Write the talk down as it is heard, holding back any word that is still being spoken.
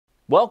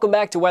Welcome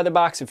back to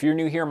Weatherbox. If you're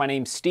new here, my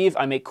name's Steve.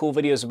 I make cool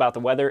videos about the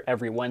weather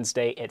every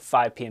Wednesday at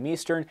 5 p.m.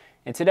 Eastern,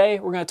 and today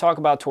we're going to talk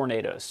about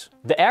tornadoes.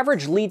 The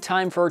average lead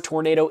time for a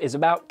tornado is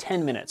about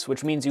 10 minutes,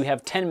 which means you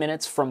have 10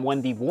 minutes from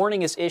when the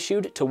warning is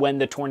issued to when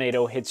the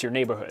tornado hits your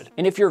neighborhood.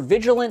 And if you're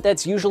vigilant,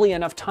 that's usually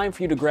enough time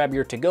for you to grab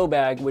your to-go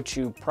bag, which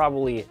you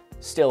probably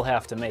still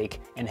have to make,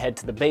 and head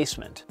to the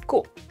basement.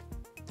 Cool.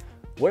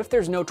 What if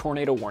there's no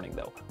tornado warning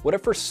though? What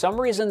if for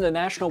some reason the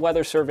National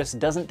Weather Service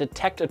doesn't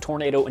detect a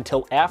tornado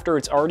until after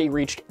it's already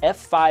reached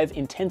F5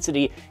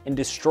 intensity and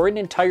destroyed an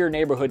entire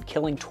neighborhood,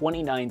 killing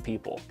 29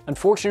 people?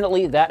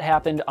 Unfortunately, that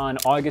happened on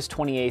August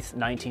 28th,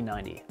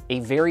 1990. A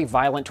very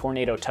violent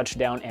tornado touched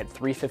down at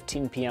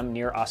 3:15 p.m.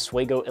 near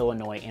Oswego,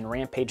 Illinois, and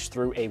rampaged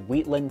through a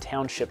Wheatland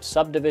Township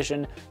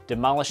subdivision,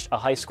 demolished a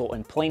high school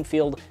in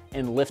Plainfield,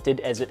 and lifted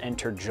as it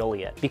entered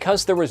Joliet.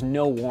 Because there was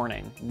no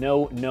warning,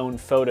 no known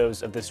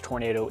photos of this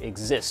tornado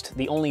exist.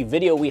 The only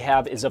video we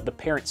have is of the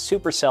parent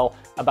supercell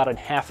about a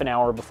half an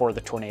hour before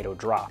the tornado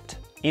dropped.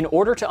 In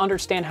order to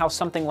understand how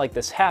something like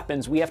this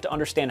happens, we have to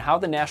understand how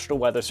the National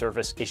Weather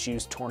Service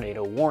issues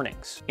tornado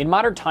warnings. In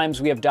modern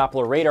times, we have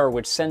Doppler radar,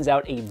 which sends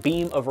out a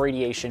beam of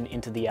radiation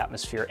into the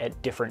atmosphere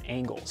at different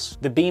angles.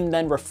 The beam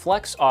then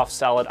reflects off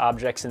solid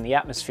objects in the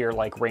atmosphere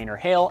like rain or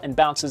hail and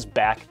bounces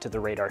back to the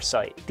radar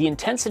site. The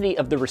intensity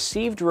of the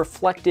received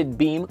reflected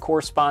beam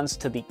corresponds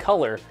to the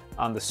color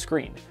on the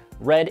screen.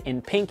 Red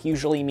and pink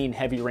usually mean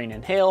heavy rain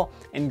and hail,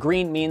 and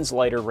green means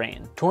lighter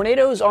rain.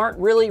 Tornadoes aren't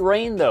really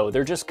rain though,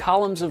 they're just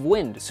columns of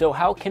wind, so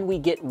how can we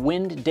get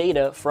wind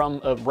data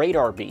from a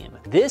radar beam?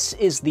 This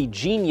is the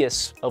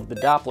genius of the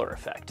Doppler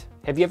effect.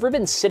 Have you ever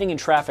been sitting in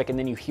traffic and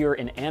then you hear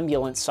an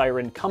ambulance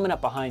siren coming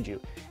up behind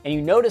you, and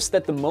you notice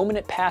that the moment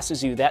it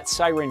passes you, that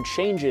siren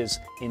changes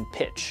in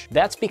pitch?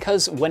 That's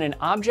because when an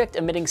object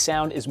emitting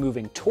sound is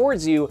moving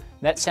towards you,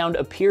 that sound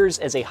appears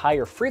as a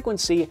higher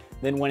frequency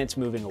than when it's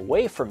moving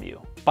away from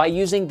you. By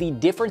using the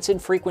difference in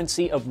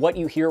frequency of what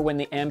you hear when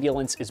the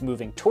ambulance is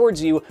moving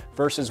towards you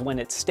versus when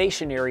it's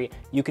stationary,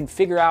 you can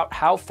figure out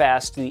how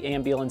fast the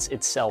ambulance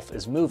itself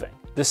is moving.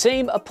 The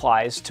same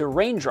applies to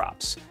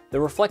raindrops. The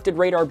reflected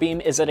radar beam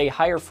is at a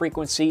higher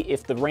frequency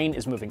if the rain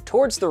is moving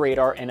towards the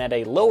radar and at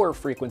a lower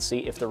frequency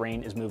if the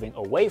rain is moving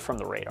away from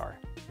the radar.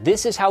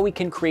 This is how we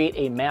can create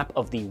a map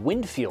of the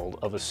wind field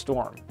of a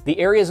storm. The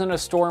areas in a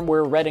storm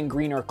where red and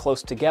green are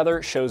close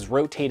together shows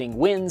rotating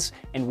winds,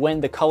 and when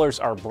the colors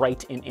are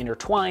bright and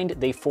intertwined,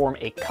 they form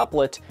a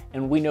couplet,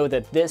 and we know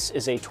that this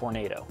is a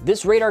tornado.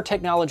 This radar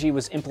technology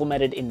was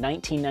implemented in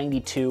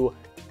 1992,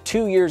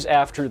 2 years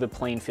after the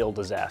Plainfield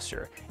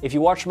disaster. If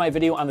you watched my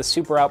video on the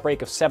super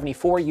outbreak of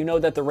 '74, you know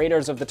that the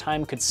radars of the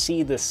time could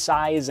see the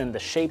size and the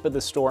shape of the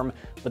storm,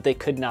 but they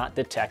could not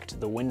detect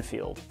the wind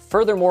field.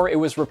 Furthermore, it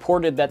was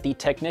reported that the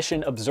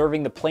technician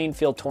observing the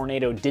Plainfield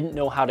tornado didn't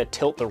know how to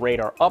tilt the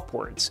radar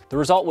upwards. The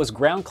result was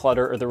ground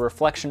clutter, or the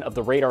reflection of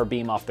the radar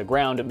beam off the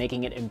ground,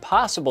 making it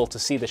impossible to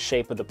see the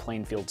shape of the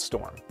Plainfield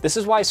storm. This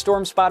is why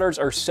storm spotters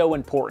are so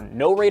important.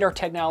 No radar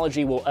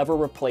technology will ever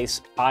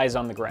replace eyes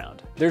on the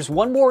ground. There's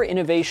one more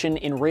innovation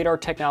in radar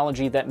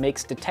technology that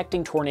makes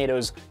detecting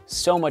tornadoes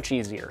so much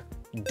easier: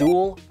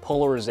 dual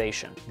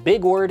polarization.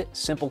 Big word,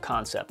 simple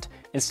concept.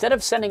 Instead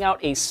of sending out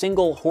a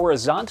single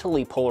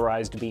horizontally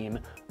polarized beam,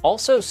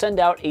 also send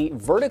out a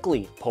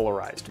vertically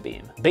polarized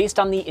beam. Based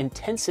on the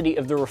intensity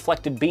of the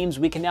reflected beams,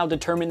 we can now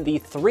determine the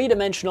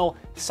three-dimensional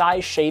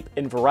size, shape,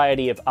 and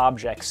variety of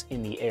objects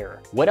in the air.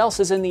 What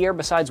else is in the air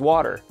besides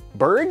water?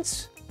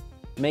 Birds?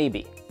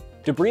 Maybe.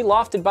 Debris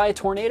lofted by a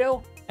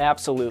tornado?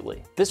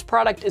 Absolutely. This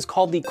product is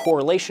called the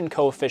correlation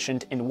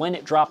coefficient, and when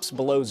it drops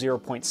below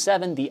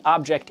 0.7, the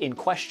object in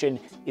question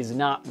is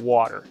not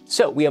water.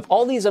 So we have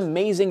all these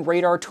amazing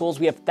radar tools,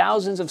 we have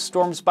thousands of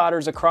storm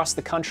spotters across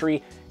the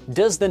country.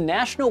 Does the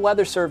National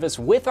Weather Service,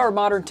 with our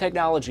modern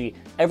technology,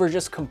 ever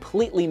just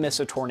completely miss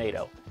a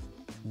tornado?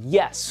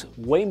 Yes,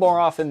 way more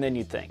often than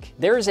you'd think.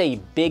 There is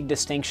a big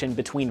distinction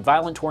between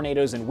violent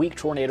tornadoes and weak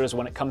tornadoes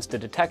when it comes to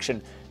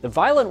detection. The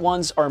violent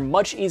ones are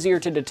much easier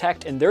to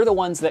detect, and they're the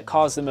ones that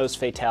cause the most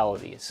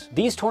fatalities.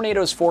 These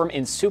tornadoes form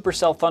in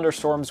supercell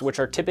thunderstorms, which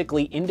are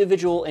typically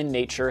individual in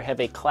nature,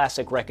 have a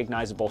classic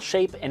recognizable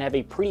shape, and have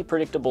a pretty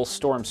predictable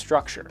storm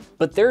structure.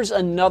 But there's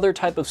another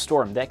type of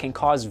storm that can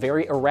cause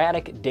very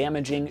erratic,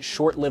 damaging,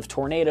 short-lived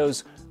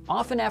tornadoes,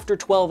 often after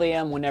 12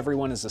 a.m. when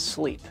everyone is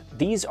asleep.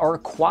 These are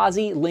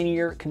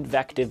quasi-linear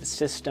convective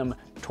system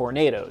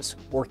tornadoes,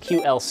 or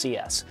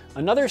QLCS.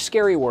 Another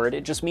scary word,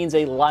 it just means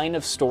a line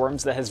of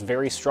storms that has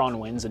very strong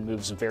winds and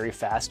moves very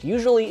fast,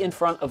 usually in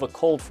front of a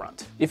cold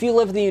front. If you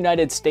live in the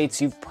United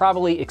States, you've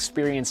probably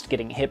experienced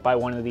getting hit by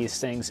one of these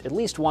things at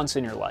least once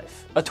in your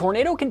life. A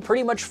tornado can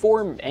pretty much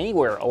form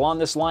anywhere along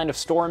this line of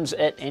storms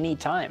at any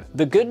time.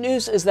 The good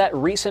news is that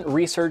recent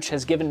research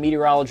has given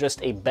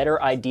meteorologists a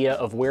better idea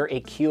of where a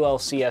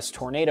QLCS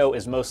tornado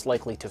is most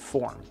likely to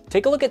form.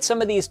 Take a look at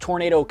some of these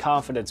tornado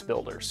confidence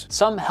builders.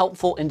 Some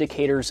helpful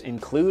indicators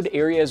include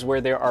areas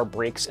where there are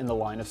breaks in the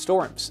line of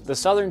storms. The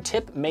southern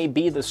tip may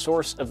be the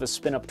source of the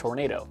spin-up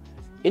tornado.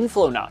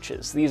 Inflow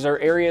notches. These are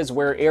areas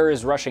where air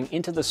is rushing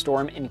into the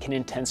storm and can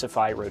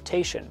intensify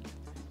rotation.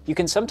 You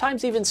can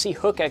sometimes even see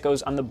hook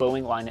echoes on the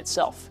Boeing line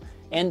itself.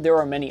 And there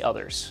are many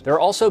others. There are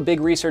also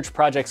big research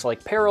projects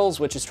like Perils,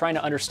 which is trying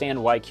to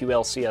understand why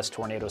QLCS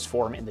tornadoes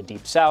form in the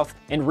Deep South,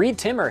 and Reed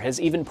Timmer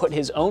has even put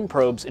his own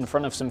probes in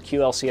front of some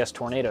QLCS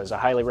tornadoes. I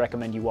highly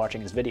recommend you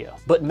watching his video.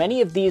 But many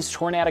of these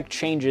tornadic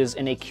changes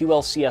in a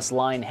QLCS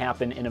line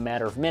happen in a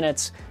matter of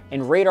minutes,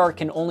 and radar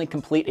can only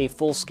complete a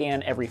full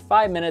scan every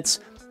 5 minutes,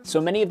 so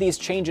many of these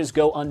changes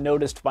go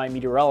unnoticed by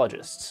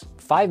meteorologists.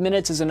 5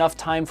 minutes is enough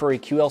time for a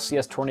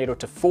QLCS tornado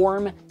to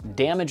form,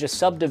 damage a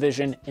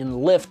subdivision,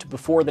 and lift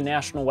before the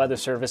National Weather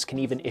Service can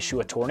even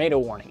issue a tornado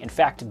warning. In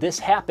fact, this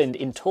happened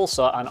in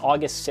Tulsa on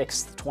August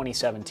 6,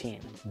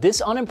 2017.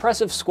 This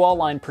unimpressive squall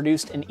line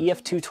produced an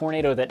EF2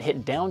 tornado that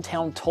hit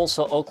downtown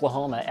Tulsa,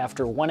 Oklahoma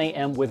after 1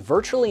 a.m. with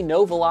virtually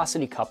no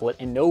velocity couplet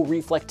and no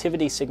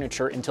reflectivity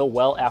signature until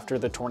well after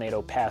the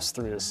tornado passed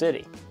through the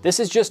city. This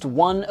is just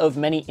one of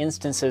many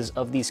instances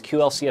of these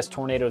QLCS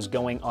tornadoes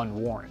going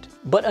unwarned.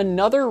 But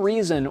another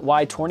reason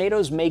why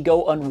tornadoes may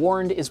go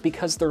unwarned is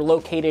because they're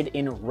located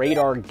in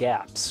radar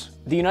gaps.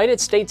 The United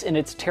States and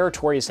its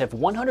territories have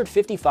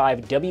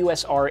 155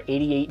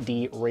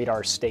 WSR-88D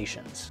radar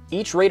stations.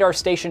 Each radar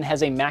station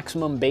has a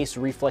maximum base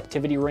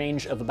reflectivity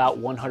range of about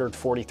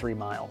 143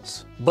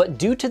 miles. But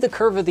due to the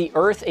curve of the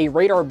Earth, a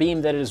radar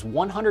beam that is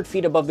 100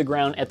 feet above the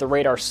ground at the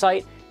radar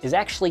site is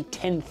actually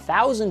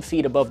 10,000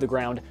 feet above the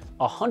ground,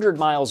 100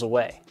 miles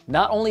away.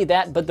 Not only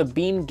that, but the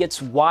beam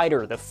gets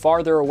wider the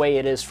farther away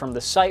it is from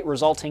the site,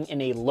 resulting in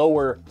a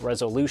lower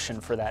resolution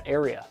for that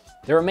area.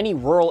 There are many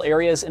rural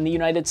areas in the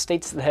United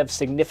States that have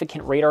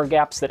significant radar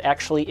gaps that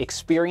actually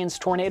experience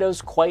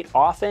tornadoes quite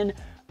often,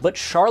 but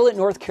Charlotte,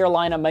 North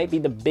Carolina might be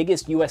the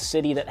biggest US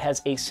city that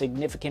has a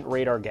significant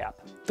radar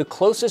gap. The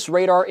closest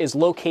radar is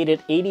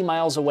located 80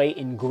 miles away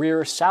in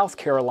Greer, South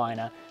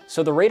Carolina,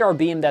 so the radar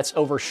beam that's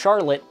over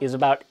Charlotte is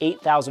about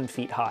 8,000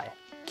 feet high.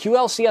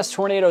 QLCS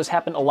tornadoes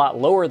happen a lot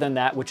lower than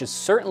that, which is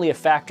certainly a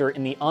factor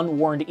in the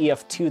unwarned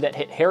EF2 that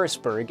hit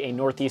Harrisburg, a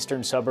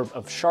northeastern suburb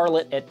of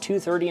Charlotte, at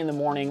 2:30 in the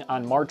morning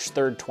on March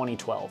 3,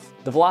 2012.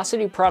 The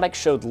velocity product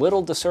showed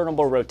little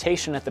discernible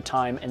rotation at the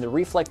time, and the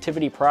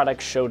reflectivity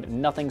product showed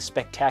nothing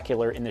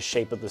spectacular in the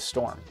shape of the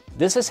storm.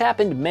 This has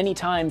happened many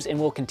times and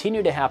will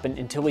continue to happen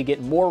until we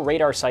get more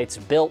radar sites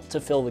built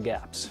to fill the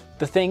gaps.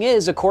 The thing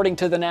is, according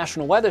to the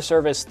National Weather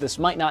Service, this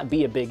might not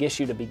be a big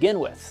issue to begin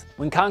with.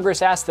 When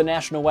Congress asked the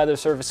National Weather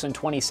Service in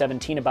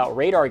 2017 about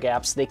radar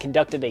gaps, they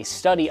conducted a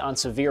study on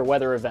severe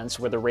weather events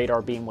where the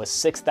radar beam was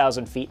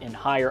 6,000 feet and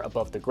higher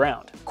above the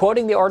ground.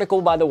 Quoting the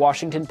article by the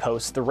Washington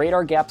Post, the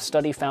radar gap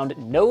study found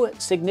no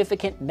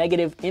significant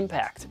negative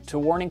impact to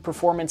warning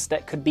performance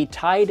that could be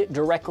tied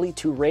directly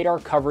to radar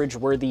coverage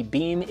where the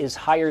beam is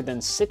higher than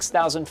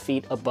 6,000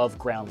 feet above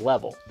ground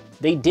level.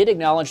 They did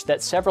acknowledge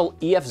that several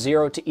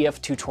EF0 to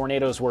EF2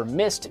 tornadoes were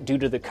missed due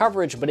to the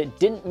coverage, but it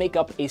didn't make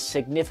up a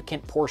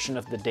significant portion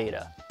of the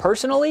data.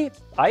 Personally,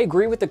 I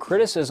agree with the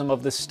criticism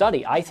of this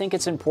study. I think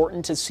it's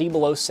important to see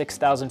below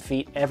 6,000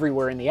 feet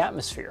everywhere in the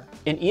atmosphere.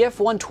 An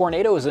EF1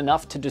 tornado is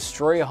enough to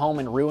destroy a home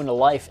and ruin a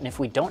life, and if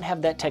we don't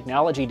have that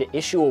technology to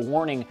issue a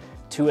warning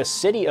to a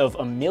city of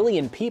 1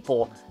 million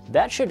people,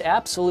 that should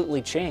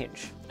absolutely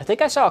change. I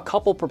think I saw a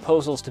couple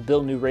proposals to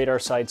build new radar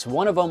sites.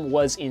 One of them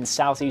was in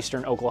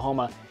southeastern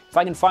Oklahoma. If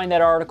I can find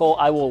that article,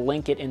 I will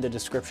link it in the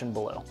description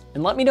below.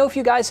 And let me know if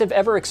you guys have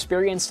ever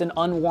experienced an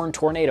unwarned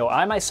tornado.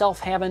 I myself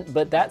haven't,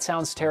 but that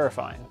sounds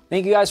terrifying.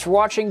 Thank you guys for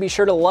watching. Be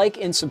sure to like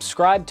and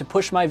subscribe to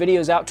push my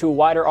videos out to a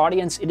wider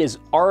audience. It is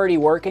already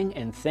working,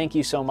 and thank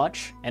you so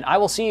much. And I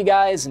will see you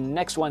guys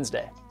next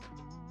Wednesday.